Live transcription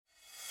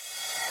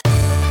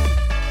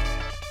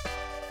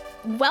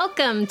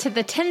Welcome to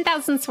the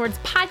 10,000 Swords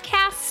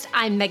podcast.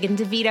 I'm Megan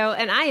DeVito,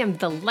 and I am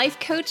the life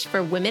coach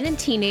for women and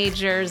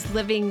teenagers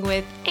living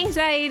with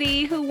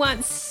anxiety who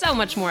want so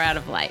much more out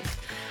of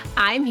life.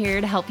 I'm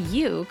here to help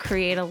you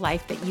create a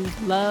life that you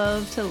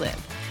love to live,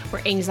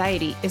 where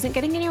anxiety isn't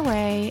getting in your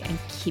way and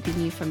keeping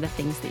you from the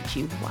things that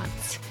you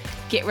want.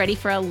 Get ready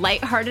for a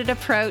lighthearted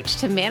approach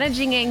to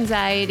managing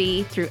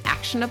anxiety through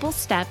actionable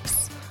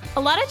steps, a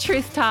lot of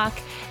truth talk,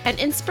 and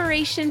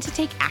inspiration to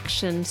take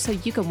action so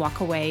you can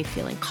walk away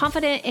feeling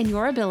confident in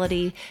your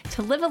ability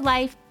to live a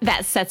life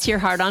that sets your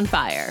heart on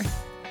fire.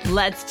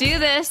 Let's do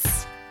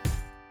this.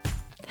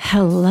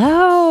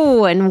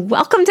 Hello, and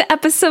welcome to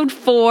episode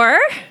 4.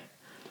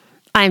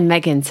 I'm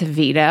Megan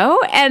DeVito,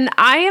 and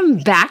I am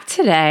back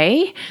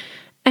today,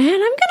 and I'm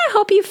going to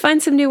help you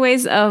find some new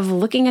ways of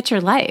looking at your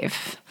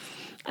life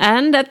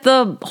and at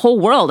the whole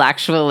world,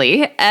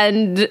 actually,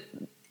 and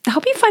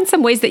help you find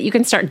some ways that you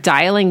can start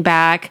dialing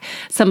back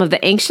some of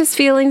the anxious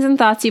feelings and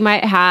thoughts you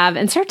might have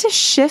and start to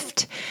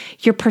shift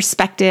your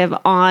perspective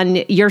on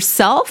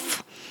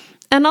yourself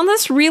and on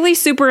this really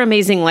super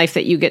amazing life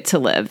that you get to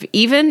live,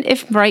 even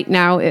if right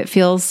now it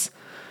feels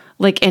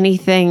like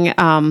anything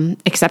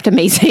except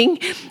amazing.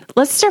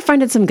 Let's start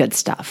finding some good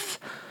stuff.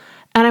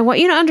 And I want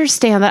you to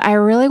understand that I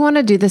really want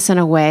to do this in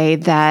a way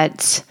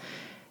that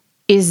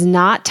is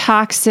not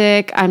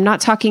toxic. I'm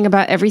not talking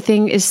about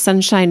everything is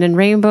sunshine and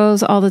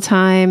rainbows all the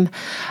time.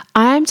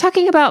 I'm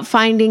talking about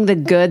finding the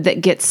good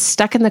that gets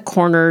stuck in the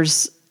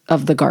corners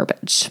of the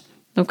garbage.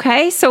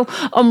 Okay, so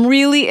I'm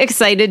really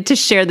excited to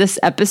share this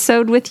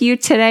episode with you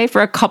today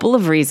for a couple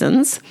of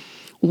reasons.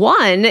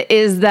 One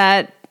is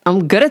that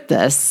I'm good at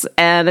this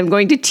and I'm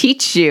going to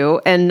teach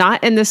you, and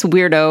not in this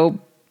weirdo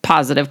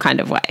positive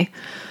kind of way.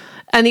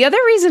 And the other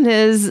reason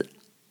is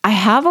I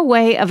have a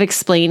way of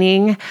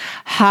explaining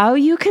how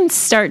you can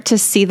start to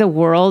see the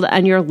world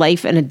and your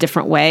life in a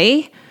different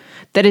way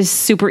that is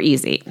super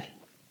easy.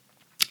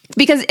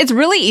 Because it's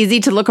really easy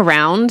to look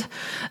around,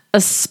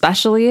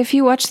 especially if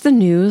you watch the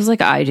news like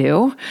I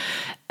do,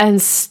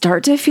 and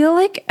start to feel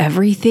like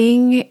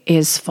everything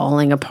is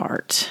falling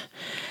apart.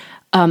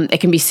 It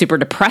can be super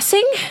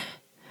depressing.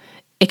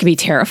 It can be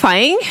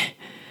terrifying.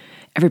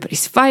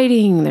 Everybody's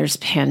fighting, there's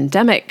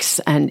pandemics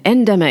and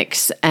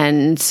endemics,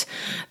 and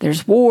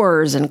there's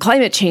wars and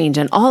climate change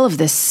and all of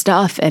this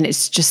stuff, and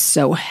it's just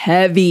so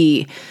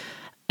heavy.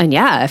 And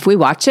yeah, if we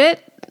watch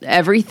it,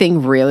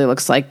 everything really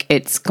looks like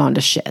it's gone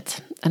to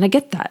shit. And I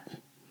get that.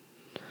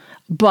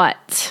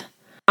 But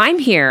I'm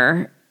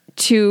here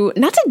to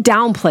not to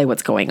downplay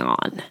what's going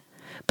on,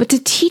 but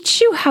to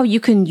teach you how you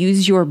can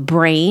use your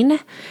brain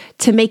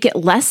to make it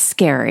less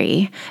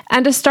scary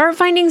and to start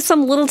finding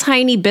some little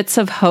tiny bits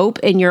of hope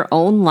in your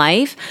own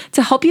life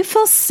to help you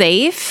feel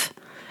safe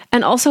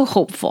and also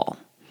hopeful.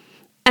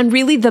 And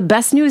really, the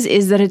best news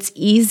is that it's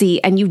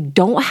easy and you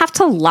don't have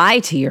to lie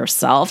to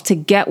yourself to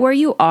get where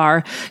you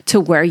are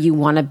to where you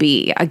want to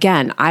be.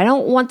 Again, I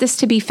don't want this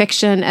to be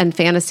fiction and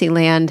fantasy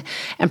land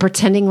and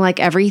pretending like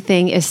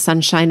everything is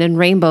sunshine and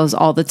rainbows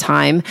all the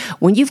time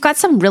when you've got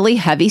some really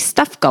heavy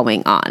stuff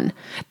going on.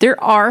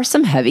 There are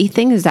some heavy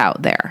things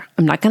out there.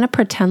 I'm not going to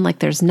pretend like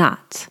there's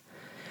not.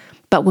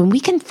 But when we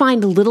can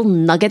find little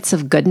nuggets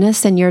of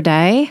goodness in your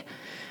day,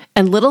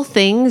 and little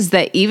things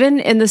that even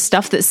in the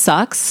stuff that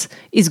sucks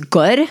is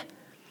good,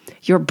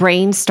 your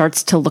brain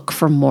starts to look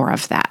for more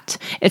of that.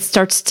 It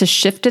starts to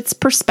shift its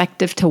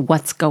perspective to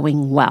what's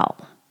going well.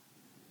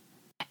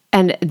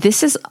 And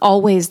this is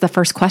always the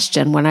first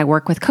question when I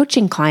work with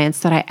coaching clients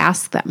that I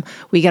ask them.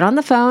 We get on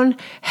the phone,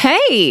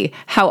 hey,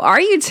 how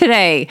are you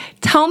today?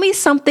 Tell me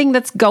something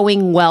that's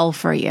going well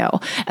for you.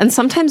 And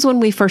sometimes when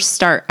we first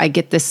start, I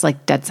get this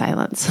like dead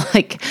silence,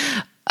 like,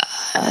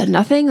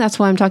 nothing. That's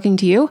why I'm talking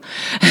to you.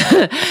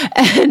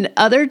 And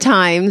other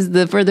times,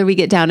 the further we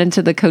get down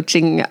into the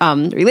coaching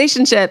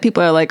relationship,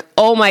 people are like,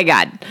 oh my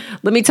God,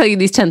 let me tell you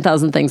these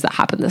 10,000 things that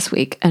happened this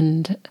week.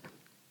 And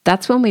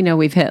that's when we know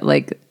we've hit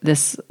like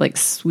this like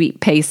sweet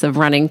pace of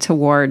running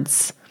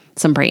towards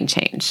some brain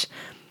change.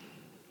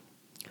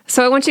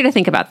 So I want you to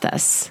think about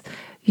this.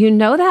 You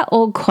know that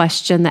old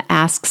question that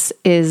asks,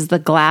 is the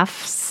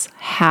glass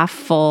half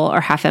full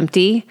or half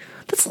empty?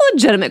 That's a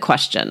legitimate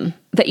question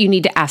that you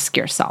need to ask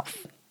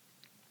yourself.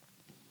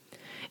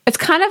 It's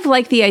kind of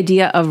like the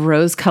idea of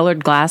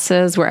rose-colored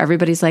glasses where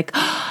everybody's like,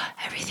 oh,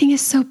 everything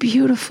is so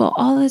beautiful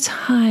all the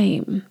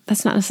time.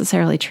 That's not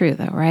necessarily true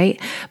though, right?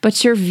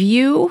 But your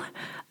view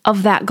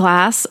of that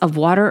glass of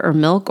water or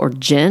milk or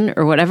gin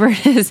or whatever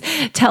it is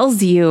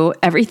tells you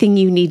everything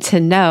you need to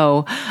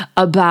know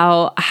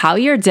about how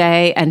your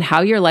day and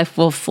how your life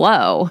will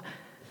flow,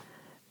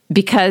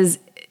 because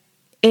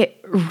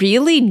it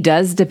really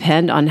does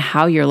depend on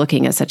how you're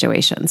looking at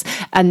situations.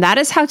 And that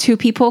is how two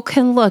people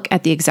can look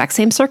at the exact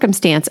same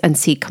circumstance and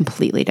see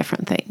completely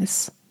different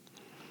things.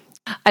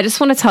 I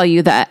just want to tell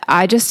you that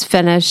I just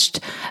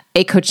finished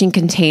a coaching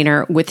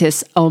container with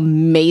this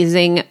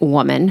amazing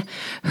woman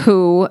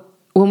who,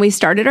 when we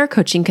started our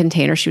coaching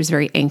container, she was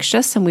very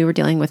anxious and we were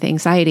dealing with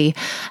anxiety.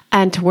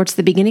 And towards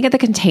the beginning of the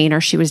container,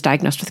 she was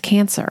diagnosed with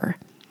cancer.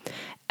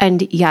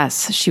 And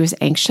yes, she was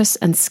anxious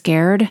and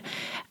scared.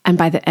 And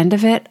by the end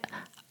of it,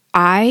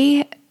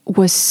 I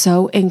was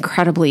so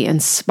incredibly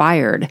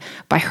inspired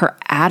by her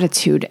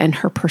attitude and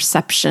her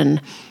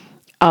perception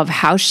of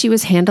how she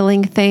was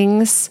handling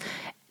things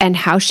and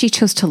how she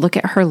chose to look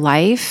at her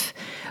life,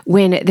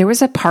 when there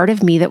was a part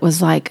of me that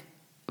was like,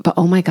 but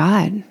oh my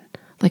God,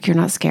 like, you're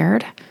not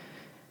scared?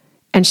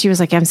 And she was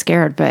like, I'm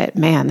scared, but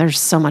man, there's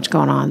so much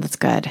going on that's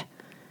good.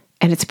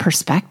 And it's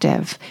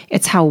perspective.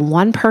 It's how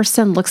one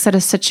person looks at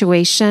a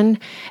situation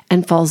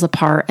and falls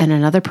apart, and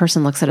another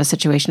person looks at a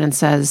situation and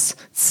says,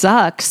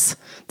 sucks,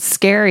 it's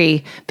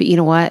scary, but you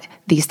know what?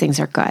 These things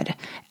are good.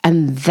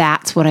 And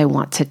that's what I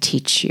want to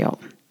teach you.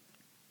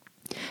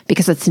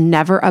 Because it's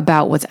never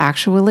about what's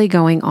actually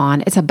going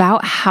on. It's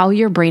about how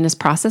your brain is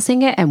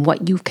processing it and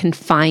what you can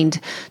find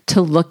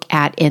to look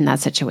at in that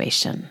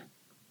situation.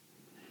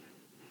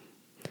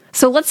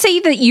 So let's say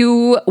that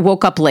you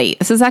woke up late.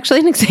 This is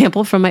actually an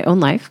example from my own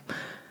life.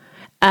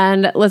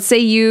 And let's say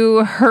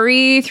you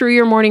hurry through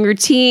your morning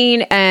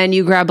routine and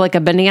you grab like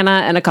a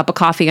banana and a cup of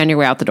coffee on your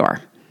way out the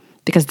door.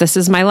 Because this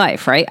is my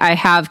life, right? I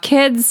have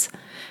kids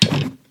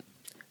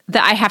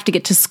that I have to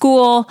get to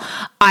school.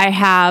 I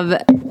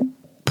have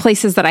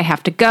places that I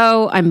have to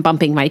go. I'm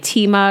bumping my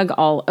tea mug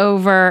all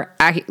over.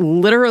 I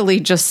literally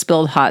just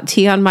spilled hot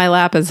tea on my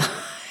lap as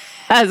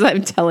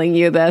I'm telling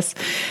you this.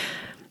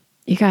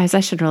 You guys, I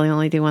should really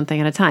only do one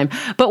thing at a time.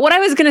 But what I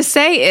was going to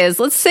say is,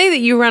 let's say that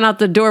you run out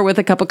the door with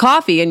a cup of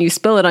coffee and you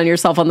spill it on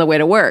yourself on the way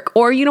to work.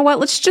 Or you know what?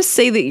 Let's just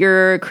say that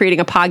you're creating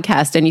a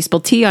podcast and you spill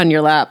tea on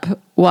your lap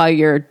while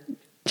you're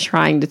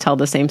trying to tell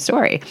the same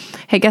story.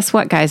 Hey, guess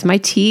what, guys? My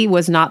tea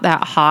was not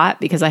that hot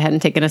because I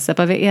hadn't taken a sip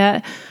of it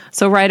yet.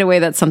 So right away,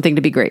 that's something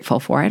to be grateful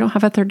for. I don't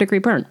have a 3rd-degree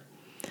burn.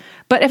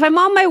 But if I'm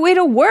on my way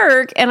to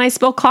work and I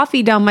spill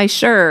coffee down my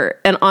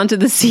shirt and onto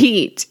the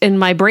seat in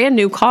my brand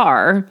new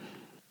car,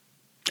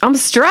 I'm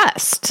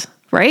stressed,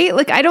 right?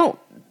 Like,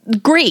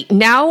 great.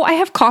 Now I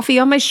have coffee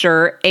on my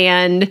shirt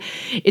and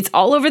it's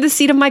all over the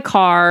seat of my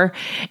car.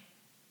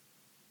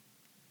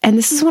 And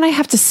this is when I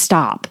have to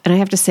stop and I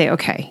have to say,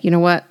 okay, you know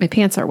what? My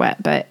pants are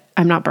wet, but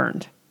I'm not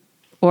burned.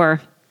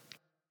 Or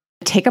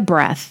take a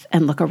breath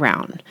and look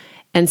around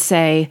and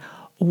say,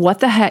 what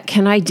the heck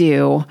can I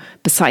do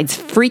besides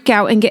freak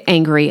out and get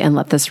angry and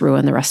let this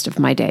ruin the rest of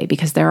my day?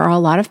 Because there are a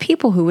lot of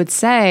people who would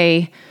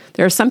say,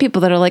 there are some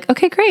people that are like,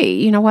 okay, great.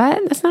 You know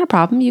what? That's not a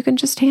problem. You can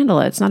just handle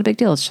it. It's not a big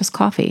deal. It's just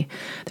coffee.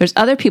 There's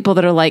other people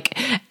that are like,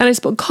 and I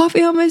spilled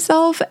coffee on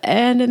myself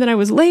and then I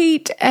was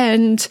late.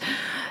 And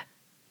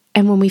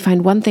when we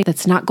find one thing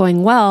that's not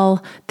going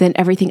well, then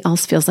everything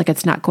else feels like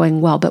it's not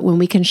going well. But when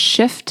we can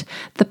shift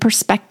the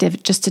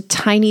perspective just a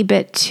tiny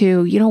bit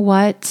to, you know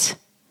what?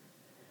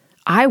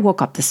 I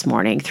woke up this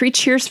morning. 3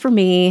 cheers for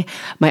me.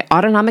 My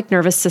autonomic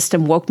nervous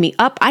system woke me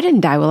up. I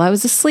didn't die while I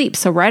was asleep.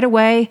 So right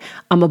away,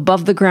 I'm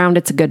above the ground.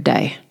 It's a good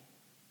day.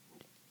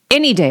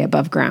 Any day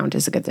above ground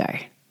is a good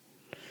day.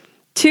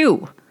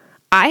 2,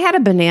 I had a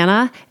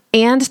banana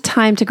and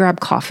time to grab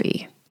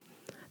coffee.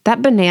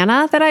 That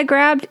banana that I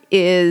grabbed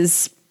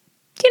is,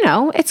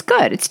 it's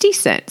good. It's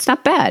decent. It's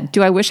not bad.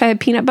 Do I wish I had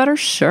peanut butter?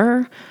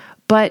 Sure.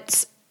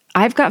 But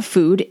I've got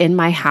food in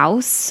my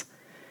house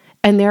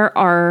and there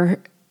are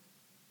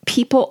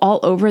people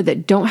all over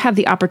that don't have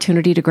the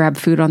opportunity to grab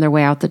food on their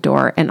way out the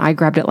door, and I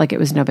grabbed it like it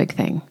was no big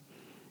thing.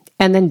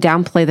 And then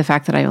downplay the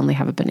fact that I only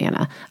have a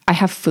banana. I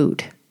have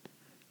food.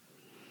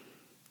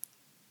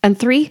 And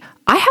 3,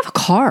 I have a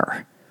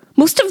car.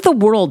 Most of the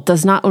world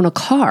does not own a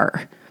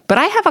car, but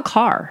I have a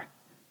car.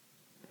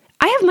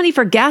 I have money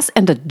for gas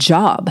and a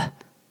job.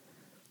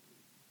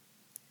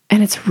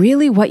 And it's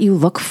really what you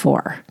look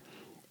for.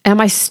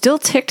 Am I still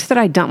ticked that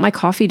I dumped my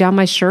coffee down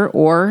my shirt,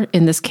 or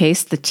in this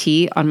case, the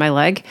tea on my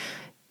leg?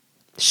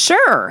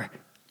 Sure.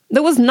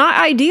 That was not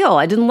ideal.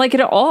 I didn't like it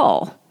at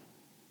all.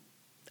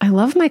 I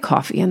love my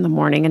coffee in the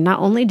morning. And not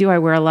only do I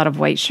wear a lot of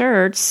white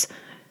shirts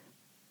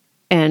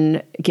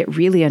and get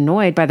really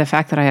annoyed by the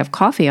fact that I have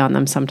coffee on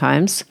them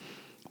sometimes,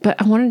 but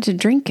I wanted to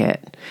drink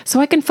it. So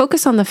I can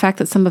focus on the fact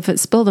that some of it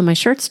spilled and my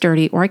shirt's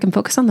dirty, or I can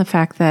focus on the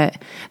fact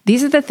that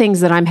these are the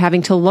things that I'm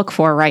having to look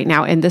for right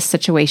now in this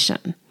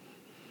situation.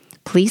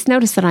 Please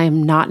notice that I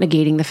am not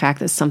negating the fact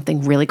that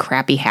something really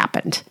crappy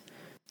happened.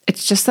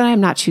 It's just that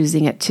I'm not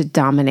choosing it to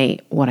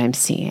dominate what I'm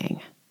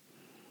seeing.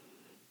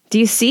 Do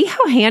you see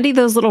how handy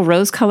those little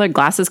rose-colored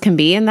glasses can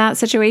be in that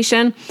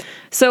situation?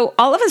 So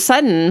all of a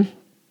sudden,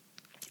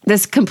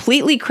 this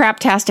completely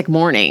craptastic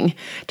morning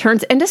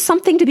turns into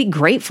something to be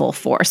grateful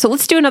for. So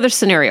let's do another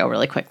scenario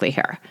really quickly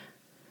here.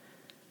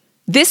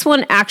 This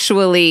one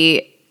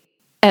actually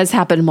has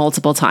happened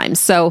multiple times.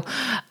 So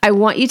I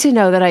want you to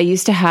know that I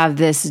used to have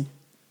this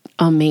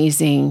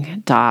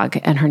amazing dog,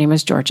 and her name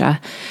was Georgia.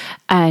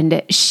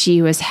 And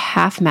she was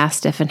half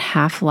Mastiff and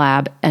half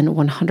Lab and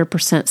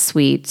 100%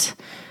 sweet.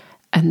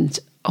 And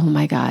oh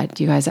my God,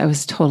 you guys, I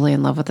was totally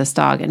in love with this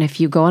dog. And if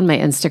you go on my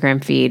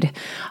Instagram feed,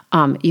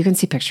 you can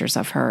see pictures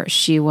of her.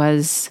 She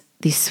was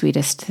the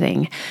sweetest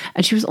thing.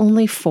 And she was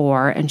only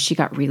 4 and she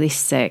got really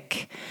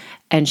sick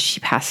and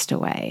she passed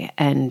away.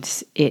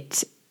 And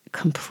it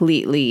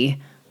completely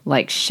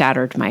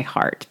shattered my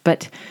heart.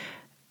 But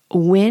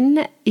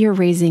when you're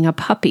raising a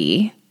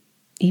puppy,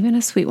 even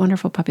a sweet,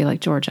 wonderful puppy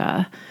like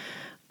Georgia,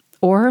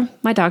 or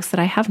my dogs that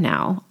I have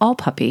now, all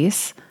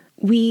puppies,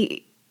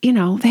 they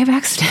have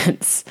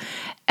accidents.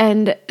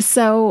 And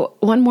so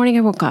one morning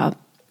I woke up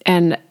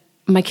and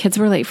my kids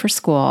were late for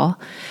school,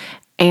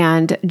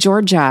 and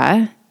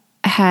Georgia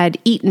had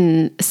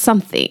eaten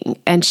something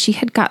and she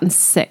had gotten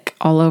sick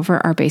all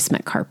over our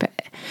basement carpet.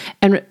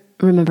 And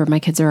remember, my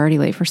kids are already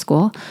late for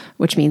school,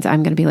 which means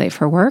I'm going to be late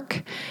for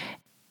work.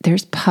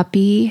 There's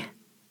puppy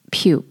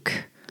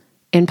puke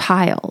in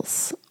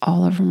piles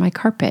all over my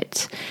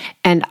carpet.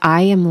 And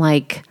I am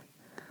like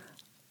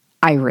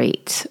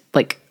irate,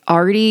 like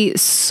already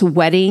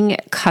sweating,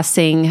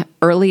 cussing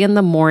early in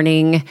the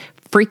morning,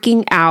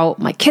 freaking out.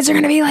 My kids are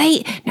going to be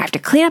late. Now I have to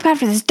clean up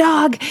after this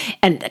dog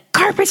and the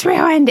carpet's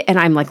ruined. And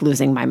I'm like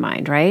losing my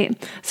mind, right?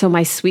 So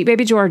my sweet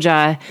baby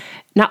Georgia,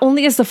 not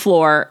only is the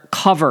floor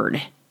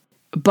covered,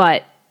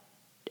 but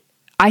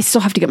I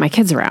still have to get my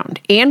kids around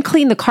and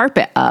clean the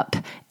carpet up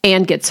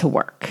and get to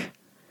work.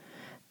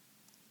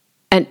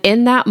 And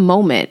in that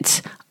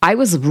moment, I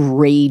was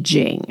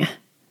raging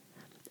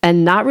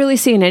and not really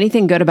seeing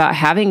anything good about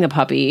having the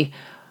puppy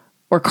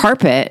or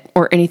carpet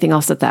or anything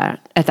else at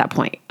that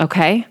point,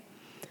 okay?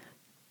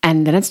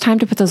 And then it's time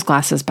to put those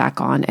glasses back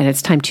on and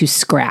it's time to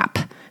scrap.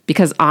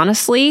 Because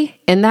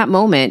honestly, in that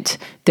moment,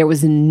 there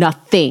was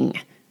nothing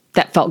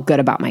that felt good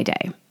about my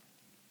day.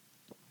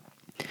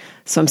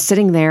 So I'm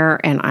sitting there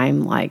and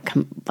I'm like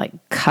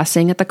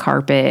cussing at the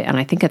carpet. And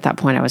I think at that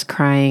point I was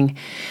crying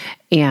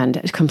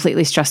and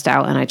completely stressed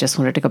out. And I just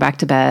wanted to go back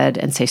to bed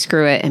and say,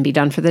 screw it, and be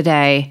done for the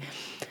day.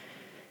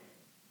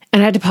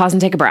 And I had to pause and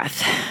take a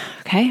breath.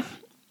 Okay.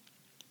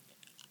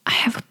 I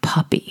have a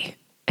puppy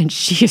and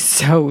she is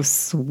so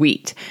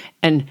sweet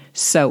and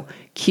so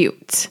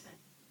cute.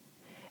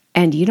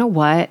 And you know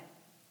what?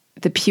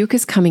 The puke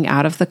is coming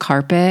out of the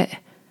carpet.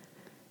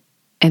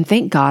 And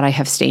thank God I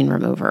have stain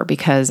remover,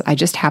 because I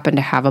just happen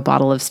to have a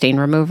bottle of stain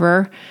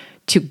remover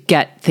to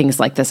get things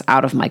like this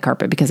out of my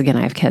carpet, because again,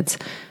 I have kids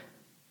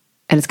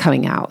and it's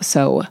coming out.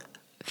 So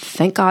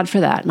thank God for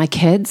that. My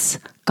kids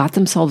got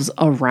themselves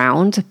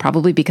around,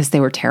 probably because they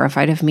were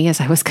terrified of me as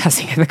I was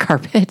cussing at the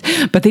carpet,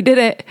 but they did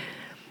it.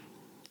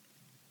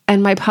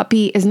 And my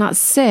puppy is not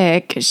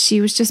sick. She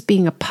was just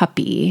being a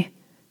puppy.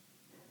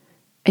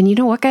 And you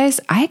know what, guys?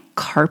 I had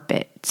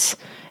carpet.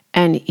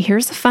 And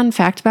here's a fun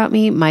fact about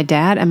me. My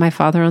dad and my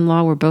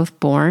father-in-law were both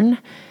born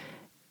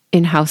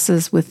in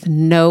houses with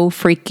no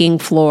freaking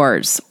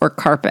floors or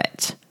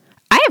carpet.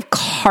 I have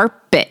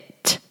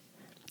carpet.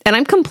 And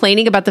I'm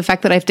complaining about the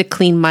fact that I have to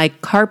clean my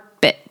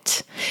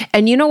carpet.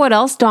 And you know what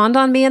else dawned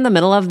on me in the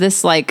middle of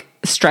this, like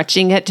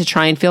stretching it to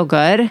try and feel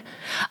good?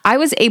 I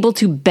was able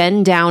to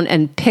bend down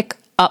and pick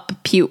up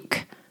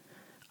puke.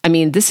 I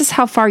mean, this is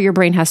how far your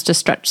brain has to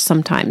stretch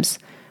sometimes.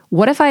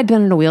 What if I had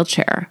been in a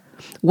wheelchair?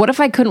 What if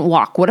I couldn't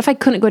walk? What if I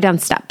couldn't go down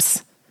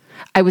steps?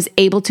 I was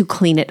able to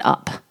clean it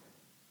up.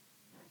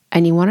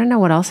 And you want to know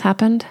what else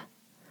happened?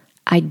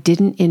 I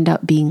didn't end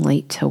up being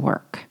late to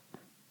work.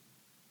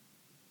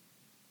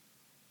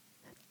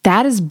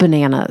 That is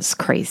bananas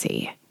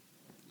crazy.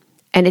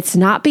 And it's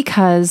not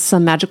because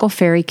some magical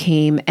fairy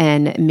came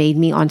and made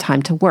me on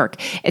time to work.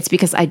 It's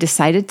because I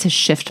decided to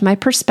shift my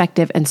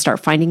perspective and start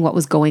finding what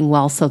was going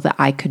well so that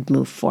I could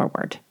move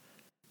forward.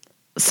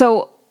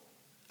 So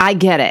I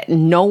get it.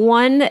 No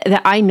one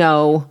that I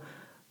know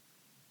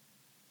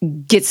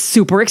gets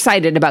super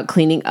excited about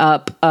cleaning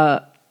up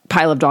a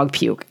pile of dog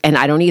puke. And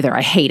I don't either.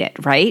 I hate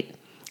it, right?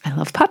 I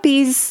love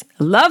puppies.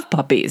 I love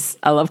puppies.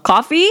 I love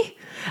coffee.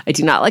 I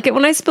do not like it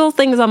when I spill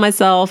things on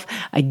myself.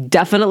 I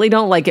definitely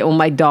don't like it when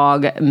my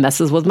dog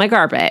messes with my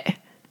carpet.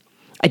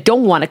 I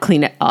don't want to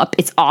clean it up.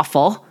 It's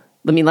awful.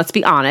 I mean, let's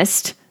be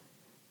honest.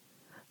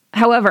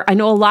 However, I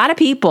know a lot of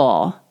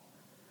people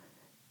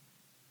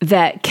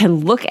that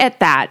can look at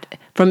that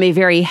from a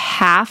very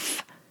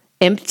half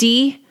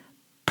empty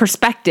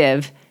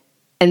perspective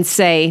and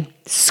say,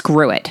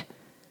 screw it.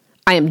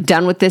 I am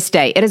done with this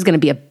day. It is going to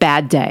be a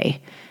bad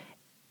day.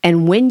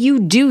 And when you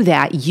do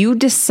that, you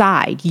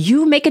decide,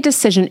 you make a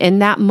decision in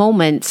that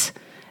moment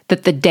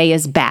that the day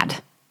is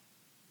bad.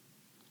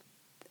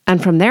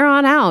 And from there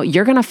on out,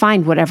 you're going to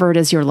find whatever it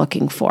is you're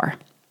looking for.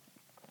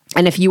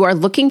 And if you are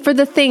looking for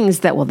the things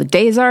that, well, the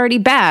day is already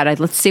bad,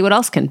 let's see what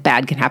else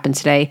bad can happen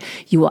today,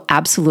 you will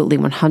absolutely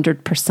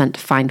 100%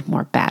 find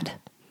more bad.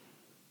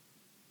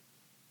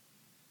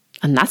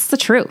 And that's the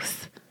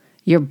truth.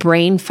 Your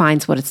brain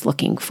finds what it's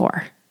looking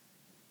for.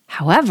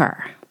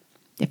 However,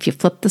 if you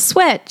flip the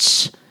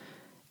switch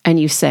and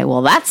you say,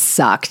 well, that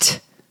sucked.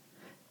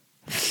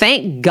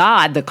 Thank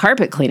God the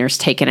carpet cleaner's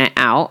taken it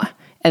out,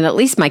 and at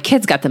least my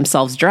kids got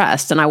themselves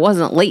dressed and I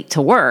wasn't late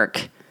to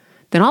work.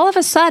 Then all of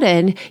a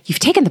sudden, you've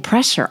taken the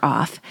pressure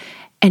off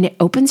and it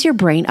opens your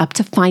brain up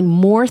to find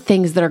more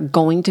things that are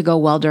going to go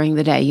well during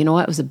the day. You know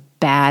what? It was a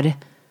bad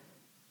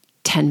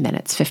 10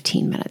 minutes,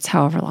 15 minutes,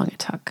 however long it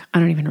took. I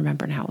don't even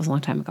remember now. It was a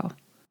long time ago.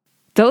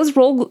 Those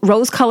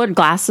rose-colored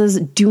glasses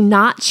do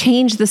not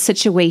change the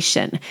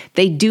situation.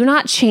 They do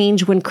not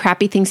change when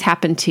crappy things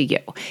happen to you.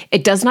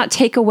 It does not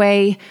take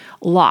away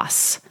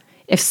loss.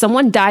 If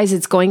someone dies,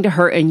 it's going to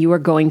hurt and you are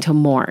going to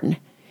mourn.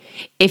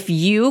 If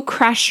you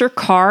crash your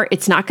car,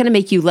 it's not going to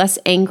make you less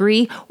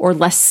angry or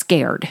less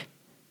scared.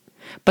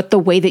 But the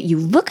way that you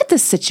look at the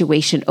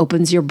situation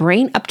opens your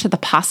brain up to the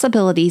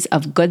possibilities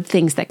of good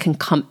things that can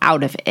come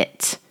out of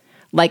it.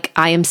 Like,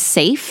 I am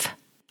safe.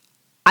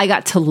 I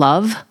got to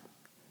love.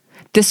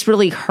 This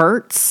really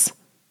hurts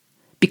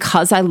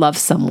because I love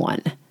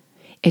someone.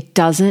 It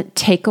doesn't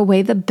take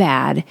away the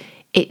bad.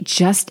 It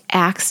just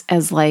acts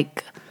as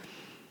like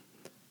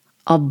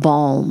a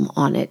balm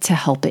on it to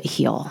help it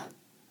heal.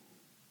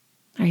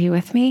 Are you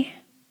with me?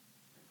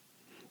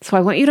 So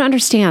I want you to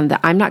understand that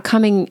I'm not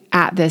coming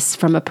at this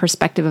from a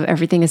perspective of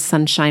everything is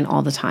sunshine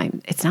all the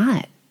time. It's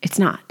not. It's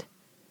not.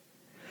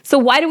 So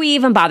why do we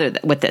even bother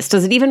with this?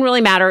 Does it even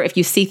really matter if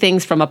you see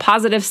things from a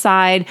positive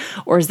side,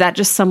 or is that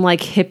just some like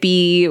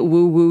hippie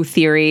woo-woo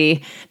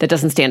theory that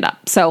doesn't stand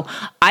up? So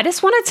I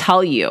just want to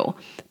tell you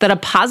that a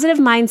positive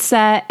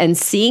mindset and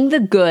seeing the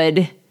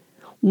good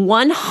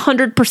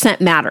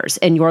 100% matters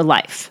in your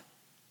life.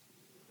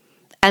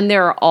 And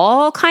there are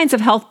all kinds of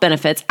health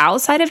benefits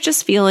outside of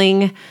just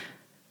feeling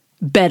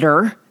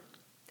better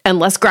and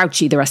less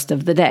grouchy the rest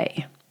of the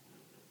day.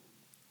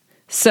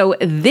 So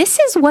this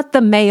is what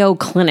the Mayo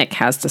Clinic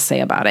has to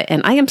say about it.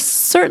 And I am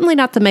certainly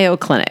not the Mayo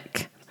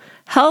Clinic.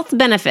 Health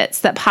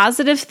benefits that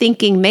positive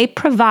thinking may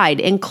provide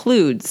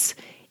includes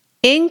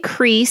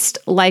increased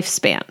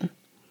lifespan,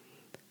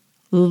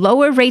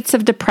 lower rates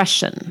of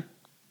depression,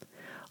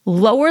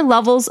 lower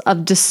levels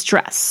of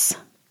distress,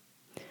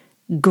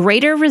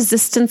 greater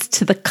resistance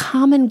to the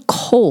common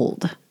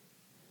cold,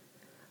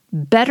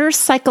 better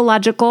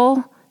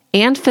psychological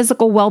and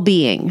physical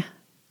well-being,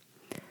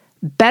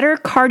 better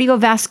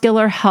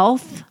cardiovascular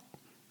health,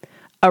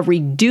 a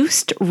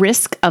reduced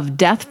risk of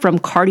death from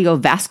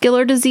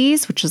cardiovascular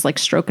disease, which is like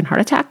stroke and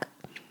heart attack,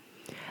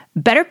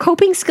 better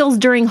coping skills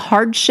during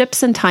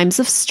hardships and times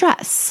of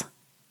stress.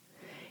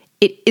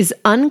 It is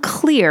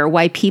unclear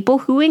why people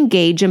who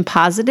engage in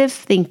positive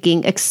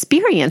thinking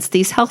experience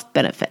these health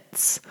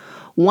benefits.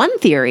 One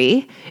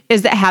theory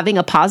is that having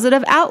a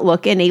positive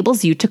outlook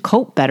enables you to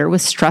cope better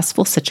with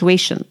stressful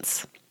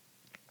situations,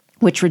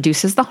 which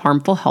reduces the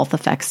harmful health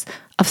effects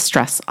of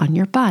stress on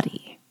your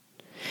body.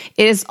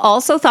 It is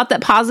also thought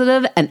that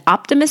positive and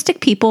optimistic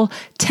people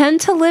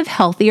tend to live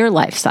healthier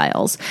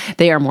lifestyles.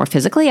 They are more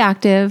physically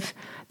active,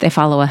 they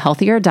follow a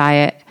healthier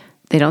diet,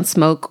 they don't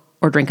smoke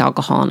or drink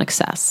alcohol in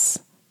excess.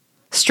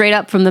 Straight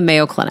up from the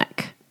Mayo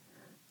Clinic.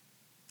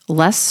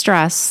 Less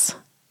stress,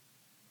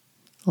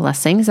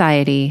 less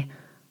anxiety,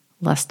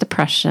 less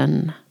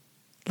depression,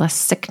 less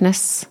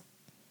sickness.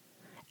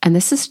 And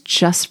this is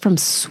just from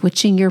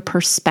switching your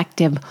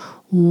perspective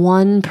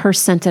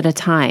 1% at a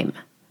time.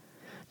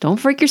 Don't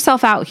freak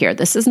yourself out here.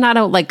 This is not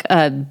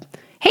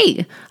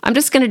hey, I'm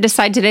just going to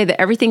decide today that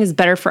everything is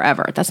better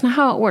forever. That's not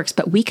how it works.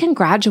 But we can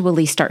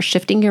gradually start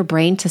shifting your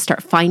brain to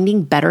start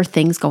finding better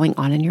things going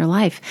on in your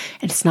life.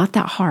 And it's not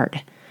that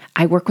hard.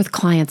 I work with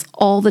clients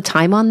all the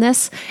time on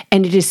this,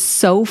 and it is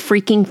so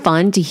freaking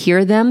fun to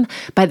hear them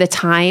by the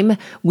time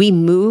we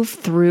move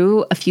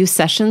through a few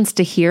sessions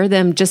to hear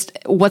them just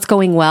what's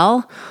going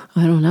well.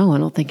 I don't know. I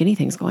don't think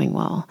anything's going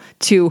well.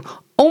 To,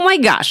 oh my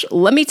gosh,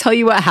 let me tell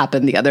you what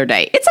happened the other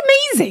day. It's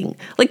amazing,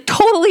 like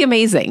totally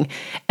amazing.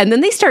 And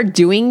then they start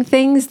doing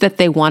things that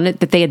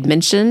they had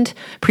mentioned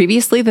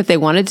previously that they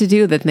wanted to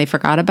do that they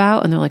forgot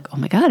about. And they're like, oh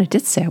my God, I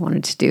did say I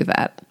wanted to do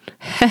that.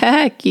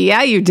 Heck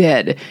yeah, you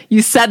did.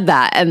 You said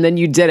that and then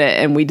you did it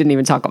and we didn't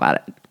even talk about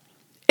it.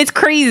 It's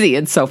crazy.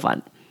 It's so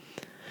fun.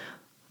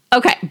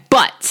 Okay,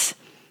 but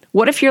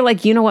what if you're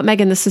like, you know what,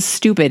 Megan, this is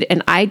stupid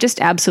and I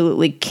just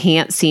absolutely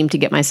can't seem to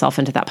get myself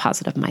into that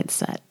positive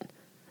mindset.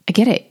 I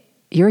get it.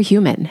 You're a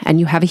human and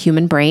you have a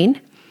human brain,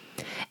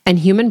 and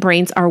human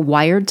brains are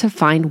wired to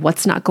find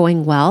what's not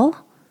going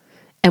well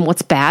and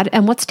what's bad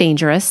and what's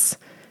dangerous,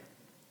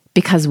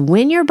 because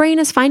when your brain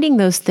is finding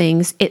those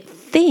things, it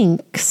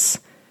thinks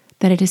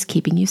that it is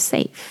keeping you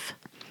safe.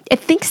 It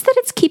thinks that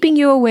it's keeping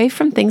you away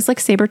from things like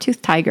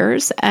saber-toothed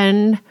tigers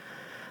and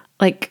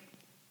like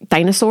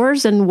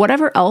dinosaurs and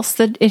whatever else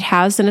that it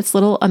has in its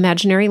little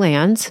imaginary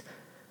land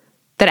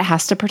that it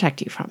has to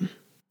protect you from.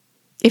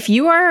 If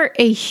you are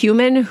a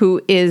human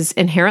who is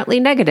inherently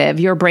negative,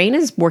 your brain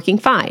is working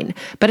fine,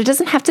 but it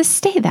doesn't have to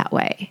stay that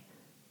way.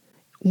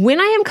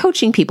 When I am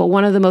coaching people,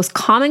 one of the most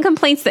common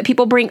complaints that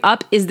people bring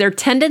up is their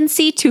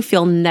tendency to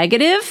feel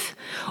negative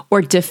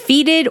or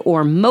defeated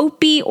or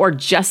mopey or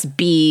just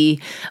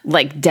be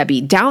like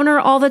Debbie Downer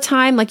all the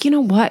time. Like, you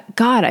know what?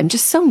 God, I'm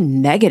just so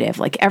negative.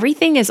 Like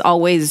everything is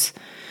always,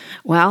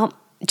 well,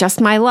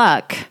 just my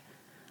luck.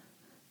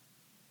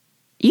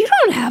 You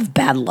don't have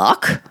bad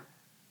luck.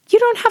 You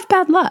don't have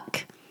bad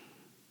luck.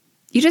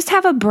 You just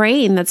have a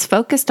brain that's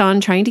focused on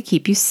trying to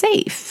keep you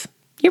safe.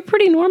 You're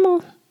pretty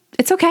normal.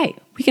 It's okay.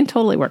 We can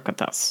totally work with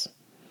this.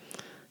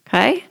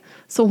 Okay?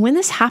 So when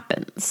this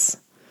happens,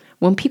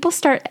 when people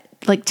start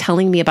like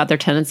telling me about their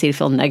tendency to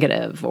feel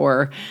negative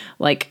or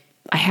like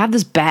I have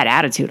this bad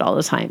attitude all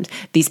the time.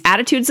 These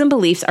attitudes and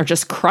beliefs are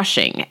just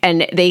crushing,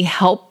 and they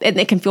help, and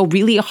they can feel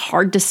really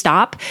hard to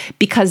stop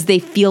because they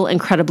feel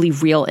incredibly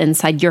real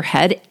inside your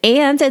head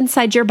and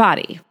inside your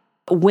body.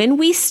 When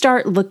we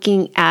start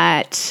looking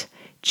at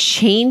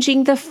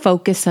changing the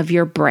focus of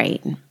your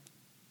brain,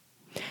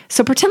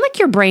 so pretend like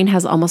your brain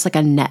has almost like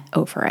a net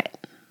over it.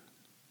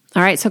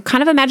 All right, so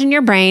kind of imagine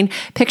your brain,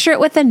 picture it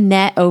with a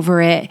net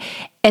over it,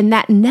 and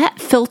that net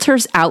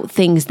filters out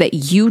things that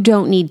you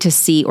don't need to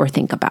see or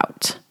think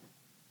about.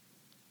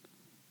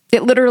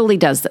 It literally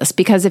does this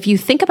because if you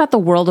think about the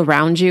world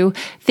around you,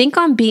 think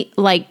on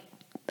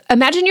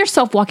imagine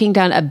yourself walking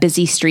down a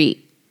busy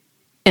street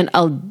in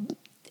a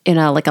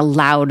like a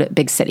loud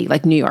big city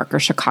like New York or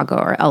Chicago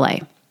or LA.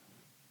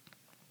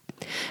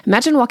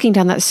 Imagine walking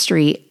down that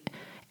street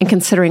and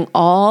considering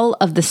all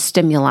of the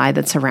stimuli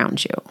that's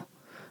around you.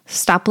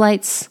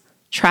 Stoplights,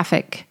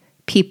 traffic,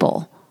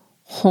 people,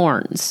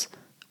 horns,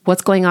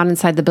 what's going on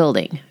inside the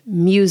building,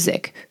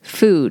 music,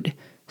 food,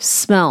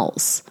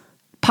 smells,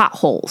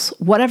 potholes,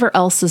 whatever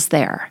else is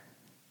there.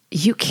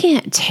 You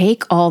can't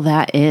take all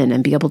that in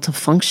and be able to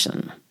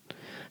function.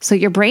 So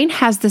your brain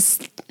has this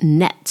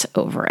net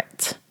over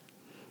it.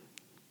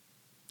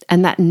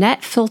 And that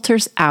net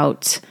filters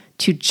out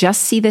to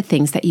just see the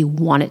things that you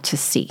want it to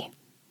see.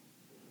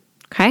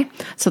 Okay?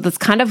 So that's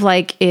kind of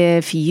like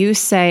if you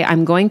say,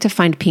 I'm going to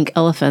find pink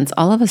elephants,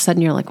 all of a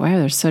sudden you're like, wow,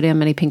 there's so damn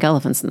many pink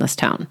elephants in this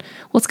town.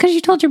 Well, it's because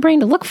you told your brain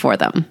to look for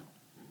them.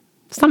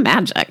 It's not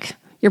magic.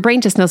 Your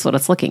brain just knows what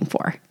it's looking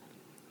for.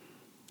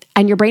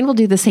 And your brain will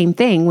do the same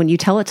thing when you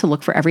tell it to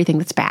look for everything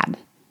that's bad.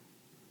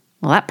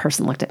 Well, that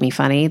person looked at me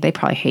funny. They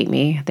probably hate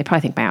me. They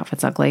probably think my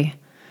outfit's ugly.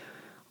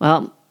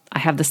 Well, I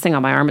have this thing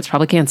on my arm. It's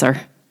probably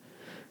cancer.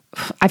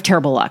 I have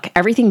terrible luck.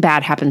 Everything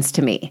bad happens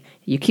to me.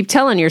 You keep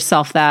telling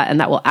yourself that, and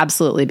that will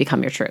absolutely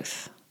become your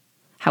truth.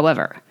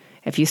 However,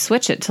 if you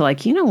switch it to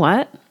like, you know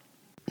what?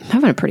 I'm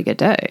having a pretty good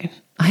day.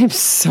 I am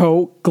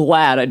so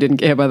glad I didn't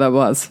get hit by that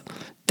bus.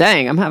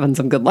 Dang, I'm having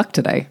some good luck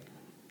today.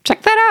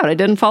 Check that out. I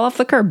didn't fall off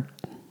the curb.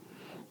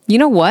 You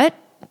know what?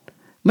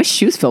 My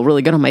shoes feel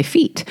really good on my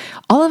feet.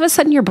 All of a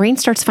sudden, your brain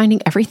starts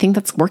finding everything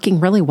that's working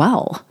really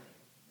well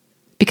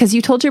because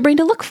you told your brain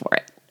to look for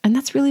it. And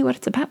that's really what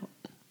it's about.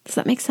 Does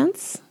that make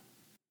sense?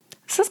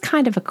 This is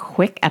kind of a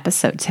quick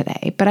episode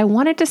today, but I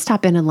wanted to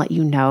stop in and let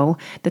you know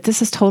that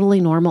this is totally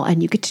normal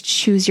and you get to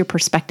choose your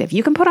perspective.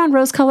 You can put on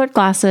rose-colored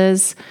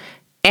glasses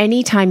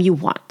anytime you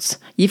want.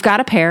 You've got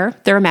a pair,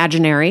 they're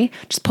imaginary.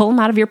 Just pull them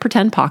out of your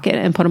pretend pocket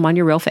and put them on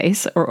your real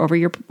face or over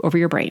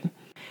your brain.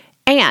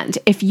 And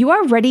if you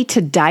are ready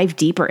to dive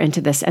deeper into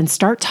this and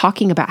start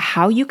talking about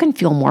how you can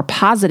feel more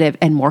positive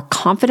and more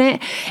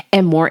confident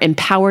and more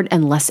empowered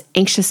and less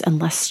anxious and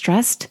less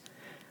stressed,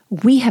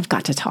 we have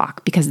got to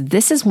talk because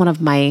this is one of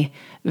my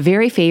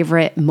very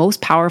favorite, most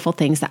powerful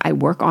things that I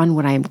work on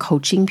when I am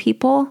coaching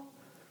people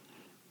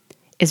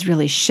is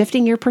really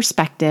shifting your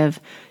perspective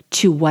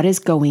to what is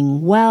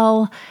going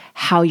well,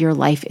 how your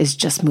life is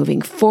just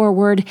moving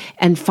forward,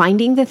 and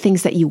finding the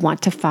things that you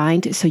want to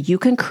find so you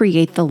can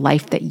create the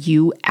life that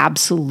you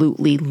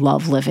absolutely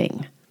love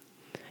living.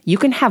 You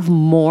can have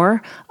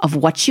more of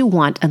what you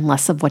want and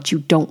less of what you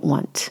don't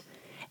want,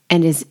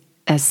 and is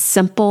as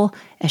simple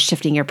as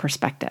shifting your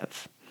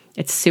perspective.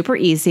 It's super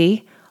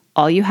easy.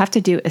 All you have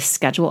to do is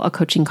schedule a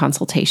coaching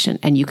consultation,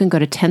 and you can go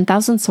to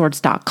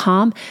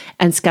 10,000swords.com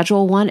and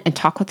schedule one and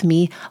talk with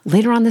me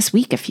later on this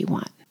week if you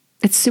want.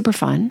 It's super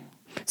fun,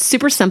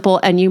 super simple.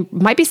 And you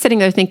might be sitting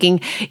there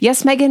thinking,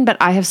 yes, Megan, but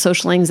I have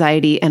social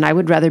anxiety and I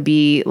would rather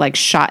be like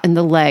shot in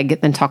the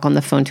leg than talk on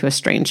the phone to a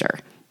stranger.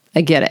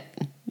 I get it.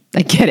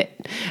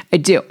 I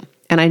do.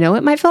 And I know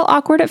it might feel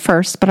awkward at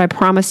first, but I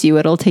promise you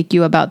it'll take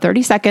you about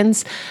 30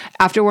 seconds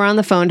after we're on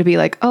the phone to be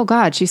like, oh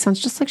God, she sounds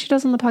just like she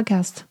does on the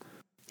podcast.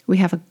 We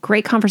have a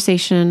great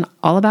conversation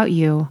all about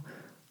you,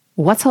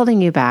 what's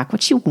holding you back,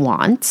 what you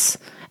want,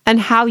 and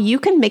how you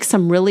can make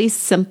some really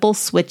simple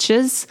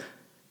switches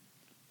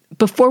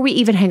before we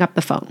even hang up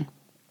the phone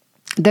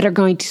that are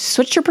going to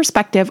switch your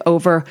perspective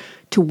over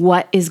to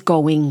what is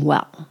going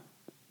well.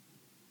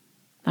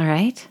 All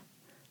right?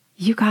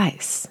 You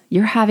guys,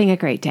 you're having a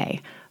great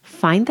day.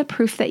 Find the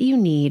proof that you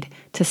need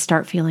to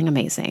start feeling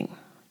amazing.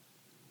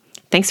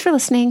 Thanks for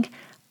listening.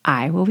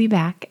 I will be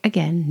back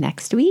again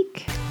next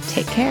week.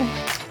 Take care.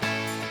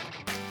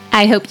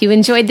 I hope you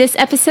enjoyed this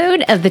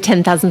episode of the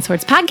 10,000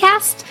 Swords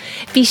podcast.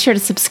 Be sure to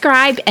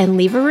subscribe and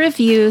leave a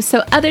review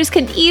so others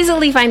can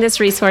easily find this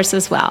resource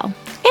as well.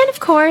 And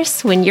of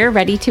course, when you're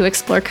ready to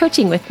explore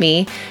coaching with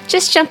me,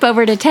 just jump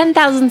over to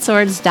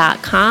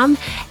 10,000swords.com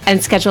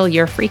and schedule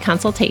your free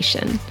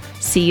consultation.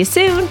 See you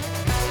soon.